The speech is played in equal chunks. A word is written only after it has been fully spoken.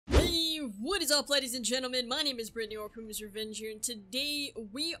What is up, ladies and gentlemen? My name is Brittany, or Puma's Revenge here, and today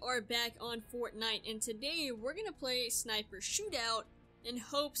we are back on Fortnite, and today we're gonna play Sniper Shootout in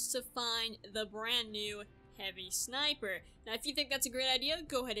hopes to find the brand new heavy sniper. Now, if you think that's a great idea,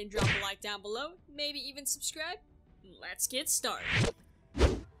 go ahead and drop a like down below, maybe even subscribe. Let's get started.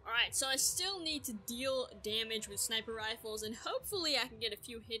 Alright, so I still need to deal damage with sniper rifles, and hopefully I can get a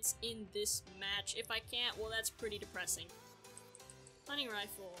few hits in this match. If I can't, well, that's pretty depressing. Hunting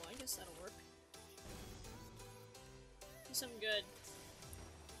rifle, I guess that'll work. Do something good.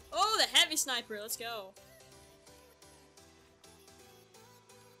 Oh, the heavy sniper, let's go.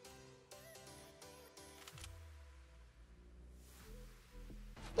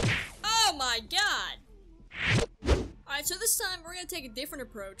 Oh my god! Alright, so this time we're gonna take a different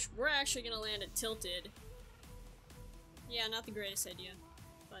approach. We're actually gonna land it tilted. Yeah, not the greatest idea.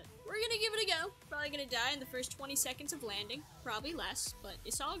 But we're gonna give it a go. Probably gonna die in the first 20 seconds of landing. Probably less, but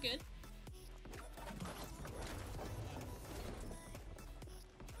it's all good.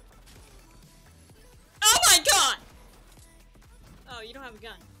 Oh my god! Oh, you don't have a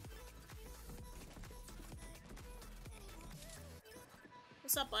gun.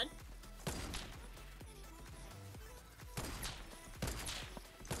 What's up, bud?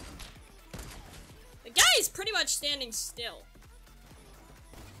 The guy is pretty much standing still.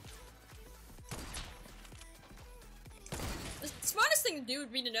 The smartest thing to do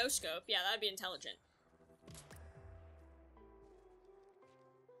would be to no-scope. Yeah, that'd be intelligent.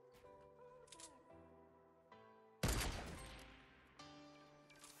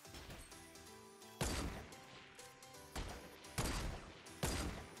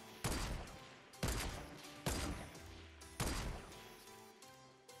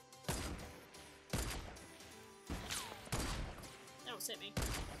 Don't hit me.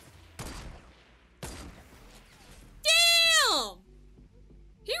 Damn!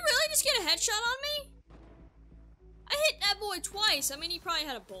 He really just get a headshot on me? I hit that boy twice. I mean, he probably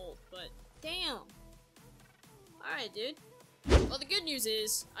had a bolt, but damn. Alright, dude. Well, the good news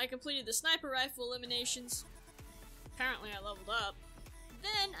is, I completed the sniper rifle eliminations. Apparently, I leveled up.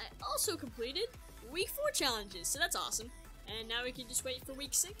 Then, I also completed week 4 challenges, so that's awesome. And now we can just wait for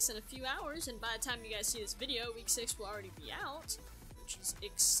week 6 in a few hours, and by the time you guys see this video, week 6 will already be out, which is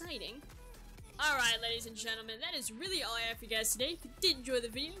exciting. Alright, ladies and gentlemen, that is really all I have for you guys today. If you did enjoy the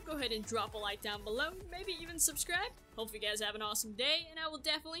video, go ahead and drop a like down below, maybe even subscribe. Hope you guys have an awesome day, and I will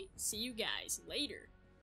definitely see you guys later.